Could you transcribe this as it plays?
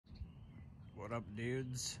What up,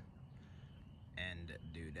 dudes and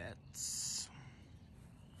dudettes?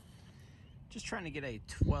 Just trying to get a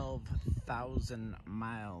 12,000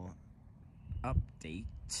 mile update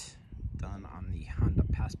done on the Honda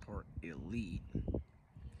Passport Elite.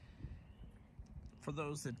 For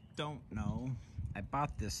those that don't know, I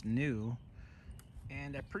bought this new,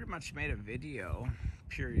 and I pretty much made a video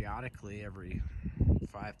periodically every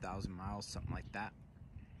 5,000 miles, something like that.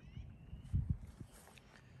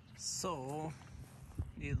 So,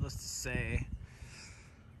 needless to say,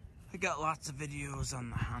 I got lots of videos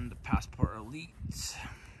on the Honda Passport Elite.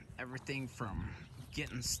 Everything from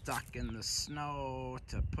getting stuck in the snow,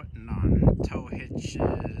 to putting on tow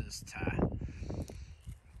hitches, to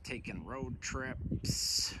taking road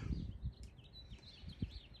trips.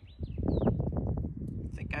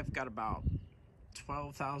 I think I've got about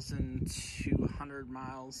 12,200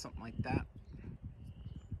 miles, something like that.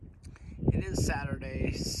 It is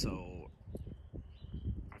Saturday, so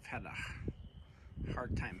I've had a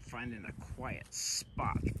hard time finding a quiet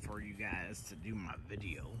spot for you guys to do my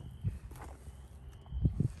video.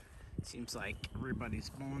 It seems like everybody's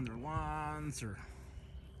mowing their lawns or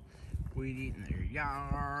weed eating their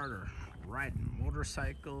yard or riding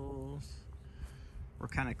motorcycles. We're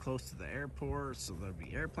kind of close to the airport, so there'll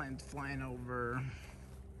be airplanes flying over.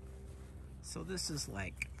 So this is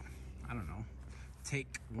like, I don't know,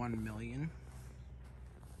 take 1 million.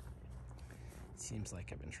 Seems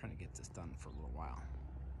like I've been trying to get this done for a little while.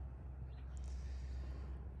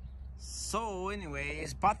 So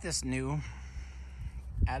anyways, bought this new,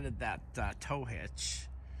 added that tow hitch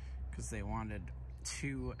because they wanted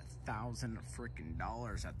 $2,000 freaking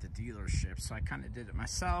dollars at the dealership, so I kind of did it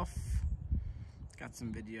myself. Got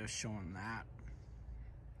some videos showing that.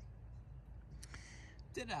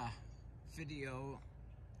 Did a video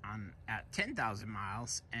on at 10,000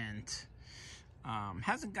 miles, and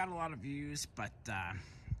hasn't got a lot of views, but I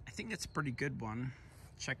think it's a pretty good one.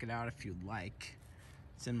 Check it out if you'd like.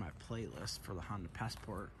 It's in my playlist for the Honda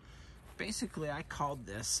Passport. Basically, I called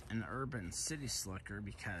this an urban city slicker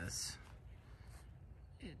because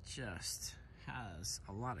it just has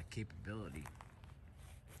a lot of capability.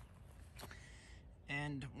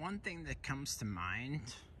 And one thing that comes to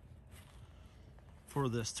mind for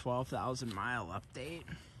this 12,000 mile update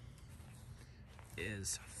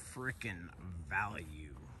is freaking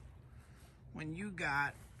value. When you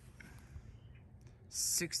got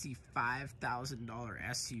 $65,000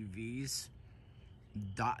 SUVs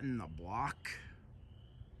dotting the block,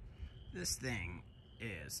 this thing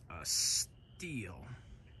is a steal.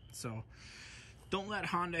 So don't let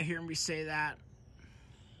Honda hear me say that,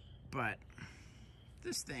 but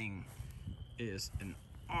this thing is an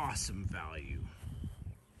awesome value.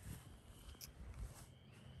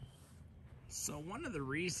 So one of the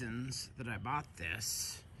reasons that I bought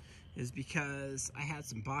this is because I had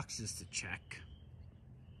some boxes to check.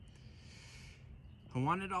 I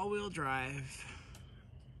wanted all-wheel drive.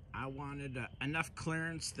 I wanted enough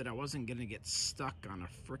clearance that I wasn't gonna get stuck on a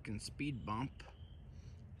frickin' speed bump.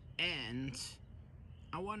 And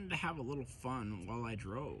I wanted to have a little fun while I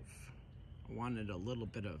drove. I wanted a little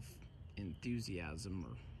bit of enthusiasm,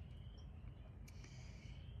 or,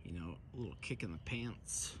 you know, a little kick in the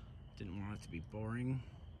pants. Didn't want it to be boring.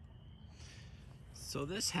 So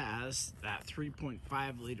this has that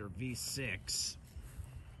 3.5 liter V6,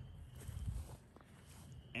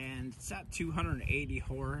 and it's at 280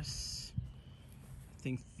 horse. I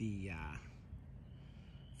think the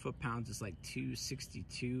foot-pounds is like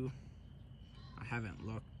 262. I haven't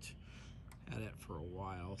looked at it for a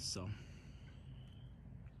while, so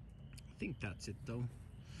I think that's it though.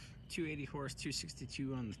 280 horse,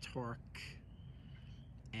 262 on the torque.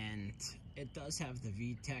 And it does have the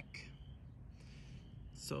VTEC,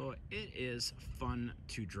 so it is fun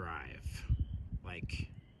to drive. Like,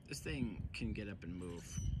 this thing can get up and move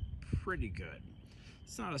pretty good.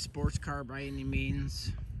 It's not a sports car by any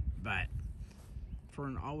means, but for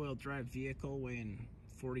an all-wheel drive vehicle weighing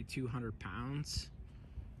 4,200 pounds,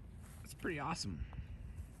 it's pretty awesome.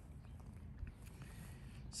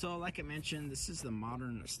 So like I mentioned, this is the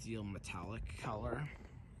modern steel metallic color.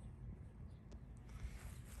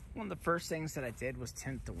 One of the first things that I did was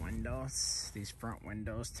tint the windows, these front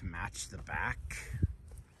windows, to match the back.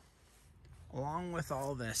 Along with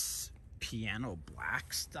all this piano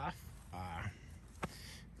black stuff,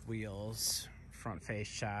 wheels, front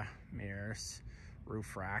fascia, mirrors,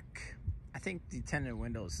 roof rack. I think the tinted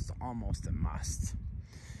windows is almost a must.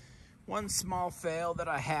 One small fail that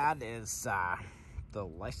I had is the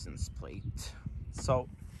license plate. So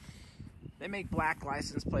they make black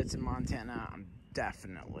license plates in Montana. I'm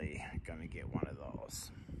definitely gonna get one of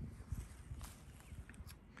those.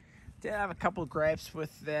 Did have a couple gripes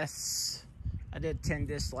with this. I did 10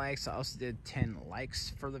 dislikes. I also did 10 likes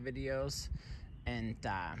for the videos. And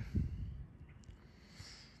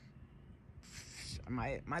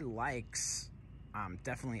my likes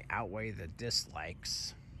definitely outweigh the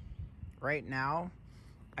dislikes. Right now,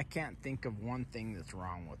 I can't think of one thing that's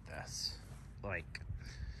wrong with this. Like,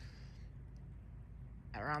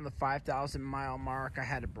 around the 5,000 mile mark, I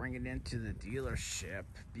had to bring it into the dealership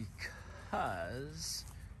because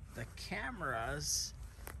the cameras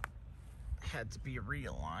had to be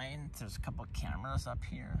realigned. There's a couple of cameras up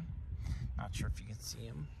here. Not sure if you can see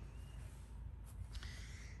them.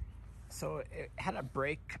 So it had a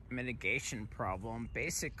brake mitigation problem.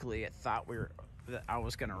 Basically, it thought that I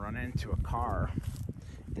was gonna run into a car,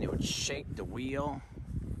 and it would shake the wheel,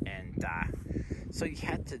 and so you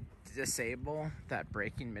had to disable that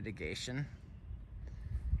braking mitigation.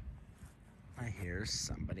 I hear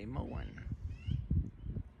somebody mowing,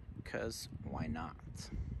 because why not?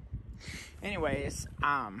 Anyways,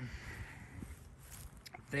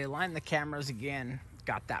 they aligned the cameras again,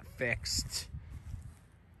 got that fixed.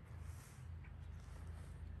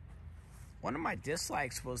 One of my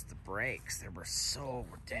dislikes was the brakes. They were so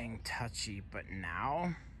dang touchy, but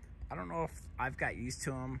now, I don't know if I've got used to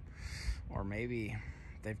them, or maybe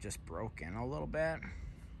they've just broken a little bit,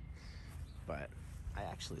 but I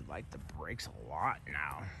actually like the brakes a lot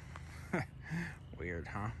now. Weird,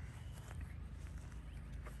 huh?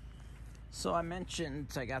 So I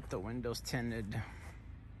mentioned I got the windows tinted.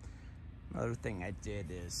 Another thing I did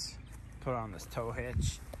is put on this tow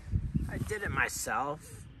hitch. I did it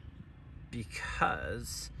myself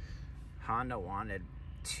because Honda wanted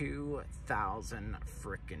 $2,000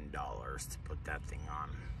 frickin' to put that thing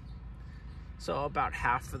on. So about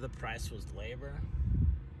half of the price was labor,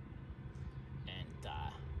 and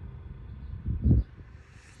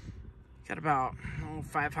got about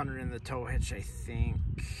 $500 in the tow hitch, I think.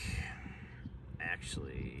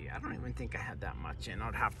 Actually, I don't even think I had that much in.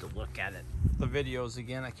 I'd have to look at it, the videos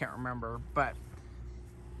again. I can't remember, but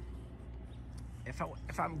if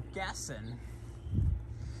I'm guessing,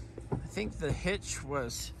 I think the hitch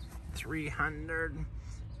was $300,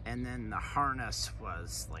 and then the harness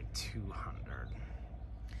was like $200.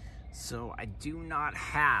 So I do not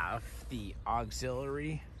have the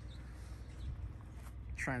auxiliary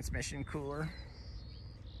transmission cooler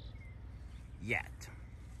yet.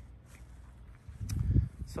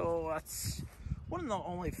 So that's one of the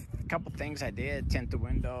only couple things I did. Tint the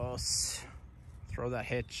windows, throw that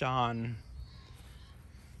hitch on.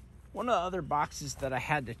 One of the other boxes that I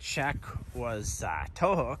had to check was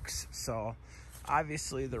tow hooks. So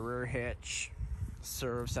obviously the rear hitch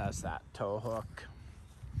serves as that tow hook.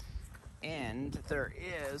 And there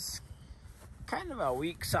is kind of a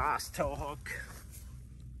weak sauce tow hook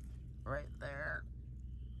right there.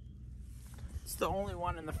 It's the only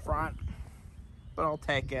one in the front, but I'll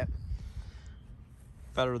take it.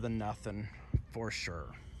 Better than nothing, for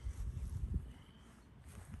sure.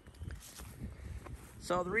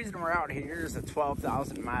 So the reason we're out here is a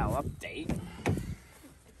 12,000 mile update.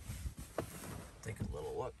 Take a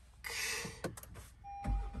little look.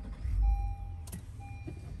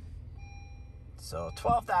 So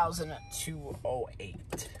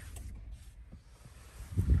 12,208.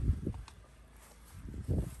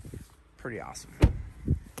 Pretty awesome.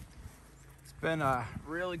 It's been a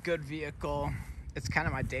really good vehicle. It's kind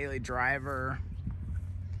of my daily driver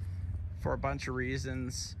for a bunch of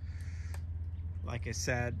reasons. Like I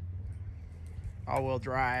said, all-wheel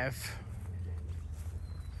drive,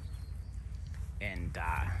 and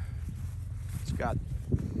it's got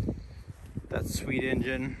that sweet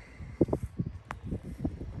engine.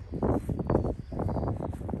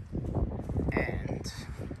 And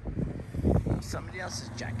somebody else is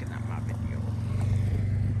jacking up my video.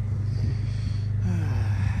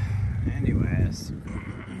 Anyways,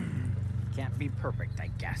 can't be perfect, I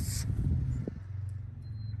guess.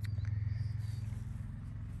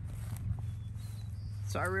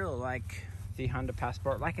 So I really like the Honda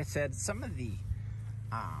Passport. Like I said, some of the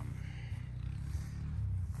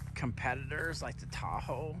competitors, like the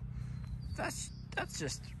Tahoe, that's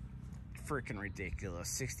just freaking ridiculous.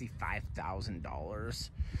 $65,000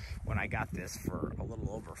 when I got this for a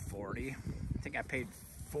little over 40. I think I paid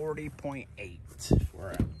 40.8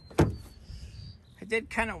 for it. I did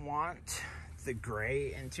kind of want the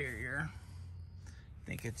gray interior. I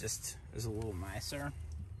think it just is a little nicer.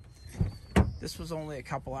 This was only a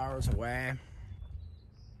couple hours away.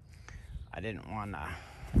 I didn't want to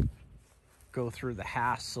go through the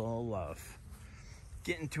hassle of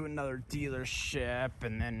getting to another dealership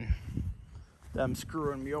and then them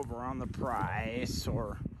screwing me over on the price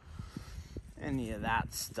or any of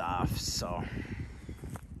that stuff, so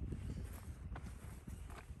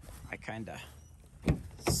I kind of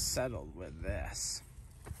settled with this.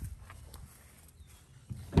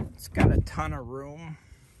 It's got a ton of room.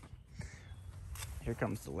 Here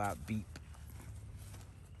comes the loud beep.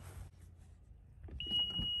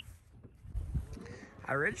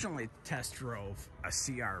 I originally test drove a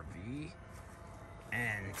CR-V,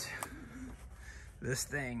 and this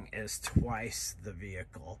thing is twice the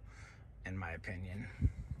vehicle, in my opinion.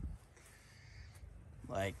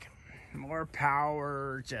 Like, more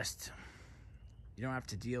power, just, you don't have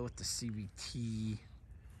to deal with the CVT,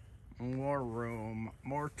 more room,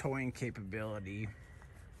 more towing capability.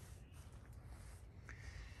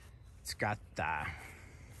 It's got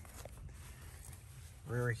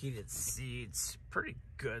rear heated seats, pretty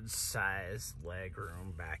good size leg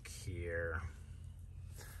room back here.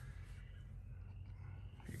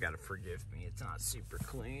 You gotta forgive me, it's not super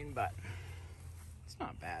clean, but it's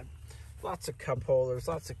not bad. Lots of cup holders,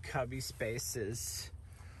 lots of cubby spaces.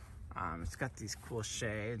 It's got these cool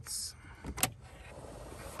shades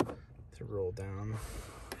to roll down.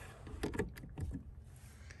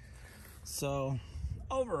 So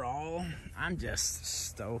overall, I'm just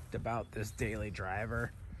stoked about this daily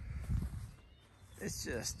driver. It's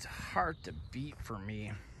just hard to beat for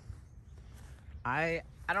me. I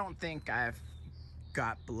don't think I've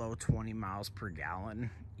got below 20 miles per gallon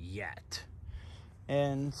yet.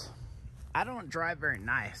 And I don't drive very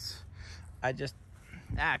nice.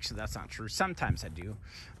 Actually, that's not true. Sometimes I do.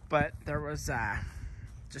 But there was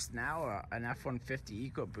just now an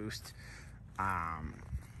F-150 EcoBoost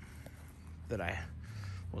that I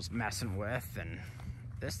was messing with, and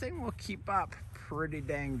this thing will keep up pretty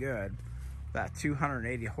dang good. That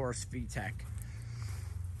 280 horse VTEC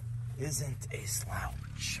isn't a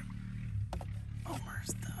slouch. Oh, where's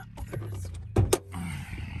the, oh, there it is.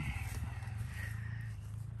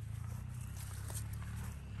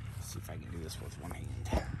 Let's see if I can do this with one hand.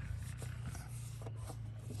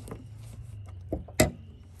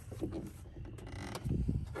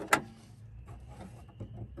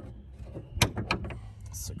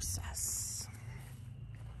 Success.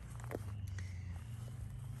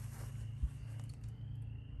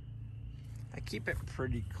 I keep it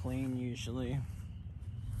pretty clean usually.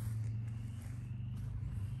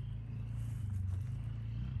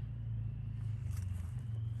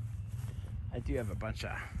 I do have a bunch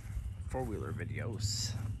of four-wheeler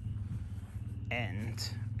videos, and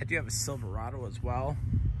I do have a Silverado as well.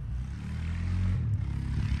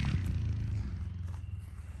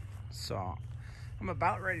 So I'm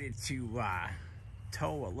about ready to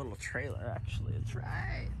tow a little trailer. Actually, it's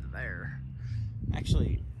right there.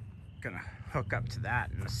 Actually gonna hook up to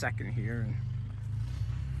that in a second here. And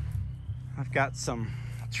I've got some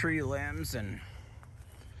tree limbs and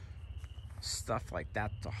stuff like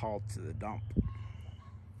that to haul to the dump. If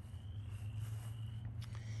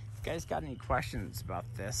you guys got any questions about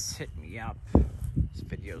this, hit me up. This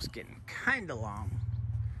video's getting kind of long.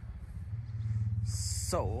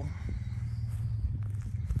 So,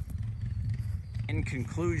 in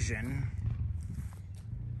conclusion,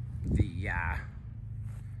 the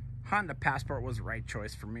Honda Passport was the right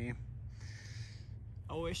choice for me.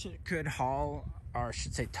 I wish it could haul, or I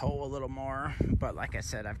should say tow a little more, but like I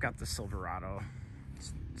said, I've got the Silverado.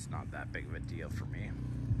 It's not that big of a deal for me.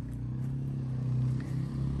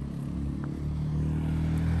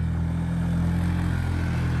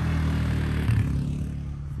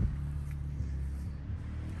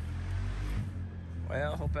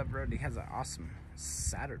 Well, hope everybody has an awesome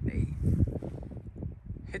Saturday.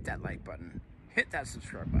 Hit that like button. Hit that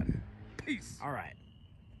subscribe button. Peace. All right.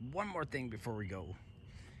 One more thing before we go.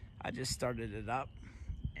 I just started it up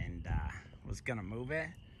and was gonna move it.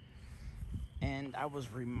 And I was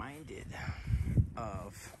reminded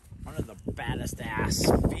of one of the baddest ass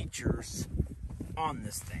features on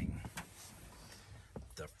this thing.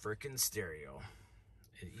 The freaking stereo.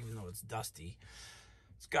 Even though it's dusty,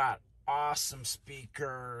 it's got awesome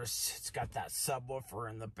speakers. It's got that subwoofer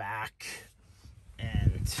in the back.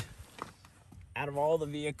 And out of all the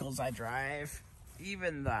vehicles I drive,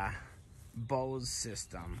 even the Bose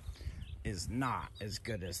system is not as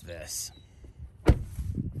good as this.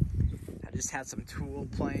 I just had some Tool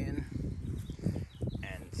playing,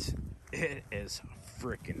 and it is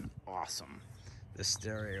freaking awesome. The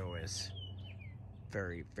stereo is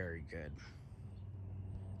very, very good.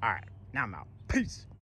 All right, now I'm out. Peace.